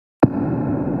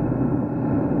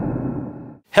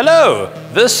Hello,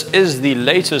 this is the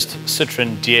latest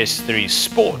Citroen DS3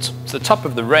 Sport. It's the top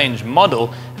of the range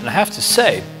model, and I have to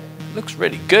say, it looks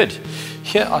really good.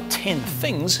 Here are 10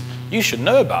 things you should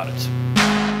know about it.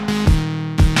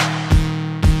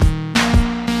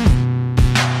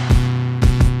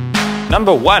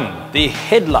 Number 1, the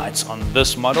headlights on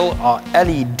this model are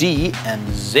LED and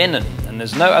xenon, and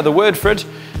there's no other word for it.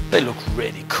 They look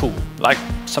really cool, like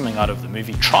something out of the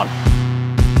movie Tron.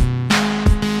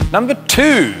 Number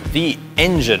 2, the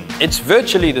engine. It's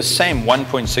virtually the same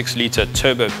 1.6 litre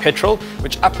turbo petrol,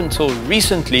 which up until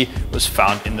recently was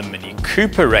found in the Mini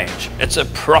Cooper range. It's a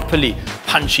properly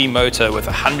punchy motor with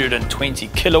 120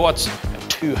 kilowatts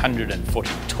and 240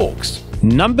 torques.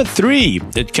 Number 3,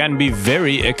 it can be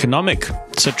very economic.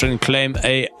 Citroen claim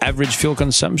an average fuel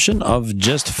consumption of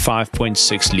just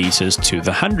 5.6 litres to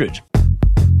the 100.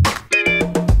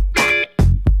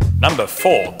 Number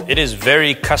 4, it is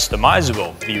very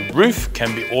customizable. The roof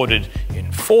can be ordered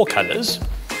in 4 colors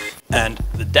and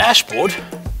the dashboard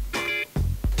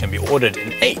can be ordered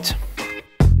in 8.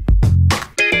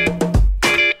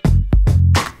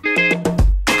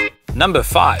 Number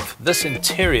 5, this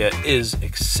interior is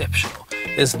exceptional.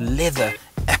 There's leather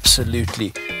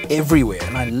absolutely everywhere,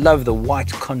 and I love the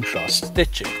white contrast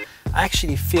stitching. I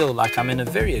actually feel like I'm in a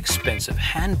very expensive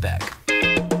handbag.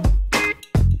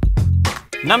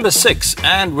 Number 6,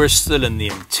 and we're still in the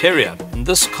interior, and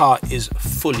this car is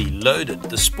fully loaded.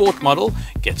 The Sport model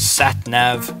gets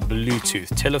sat-nav,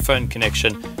 Bluetooth telephone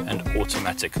connection, and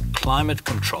automatic climate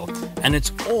control, and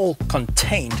it's all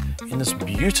contained in this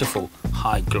beautiful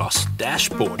high-gloss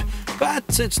dashboard.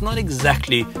 But it's not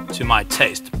exactly to my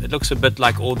taste. It looks a bit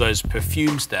like all those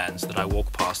perfume stands that I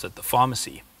walk past at the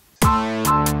pharmacy.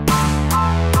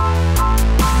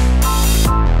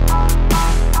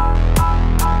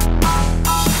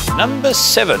 Number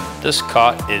 7, this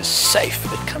car is safe.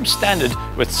 It comes standard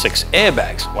with 6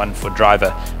 airbags, 1 for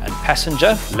driver and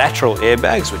passenger, lateral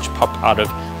airbags which pop out of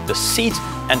the seat,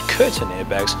 and curtain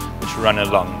airbags which run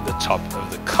along the top of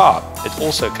the car. It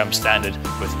also comes standard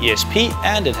with ESP,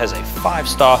 and it has a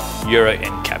 5-star Euro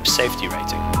NCAP safety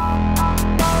rating.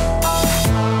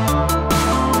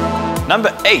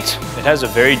 Number 8, it has a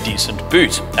very decent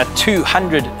boot. At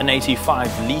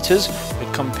 285 litres,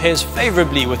 it compares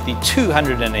favorably with the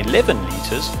 211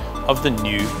 litres of the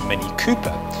new Mini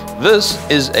Cooper. This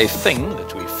is a thing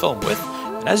that we film with,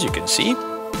 and as you can see,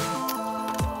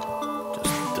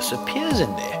 just disappears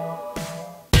in there.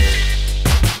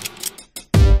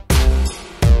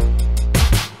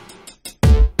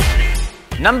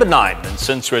 Number 9, and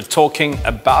since we're talking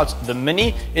about the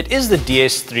Mini, it is the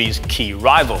DS3's key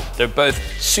rival. They're both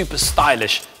super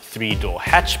stylish 3-door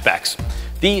hatchbacks.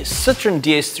 The Citroen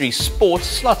DS3 Sport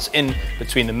slots in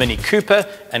between the Mini Cooper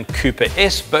and Cooper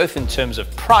S, both in terms of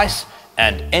price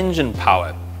and engine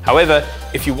power. However,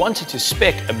 if you wanted to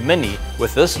spec a Mini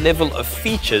with this level of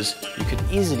features, you could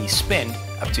easily spend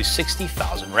up to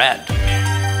 60,000 Rand.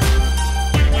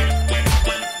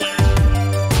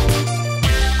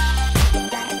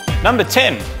 Number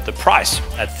 10, the price.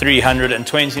 At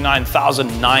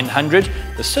 329,900,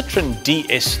 the Citroen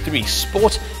DS3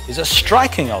 Sport is a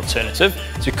striking alternative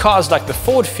to cars like the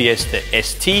Ford Fiesta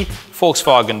ST,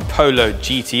 Volkswagen Polo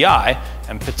GTI,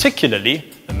 and particularly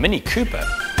the Mini Cooper.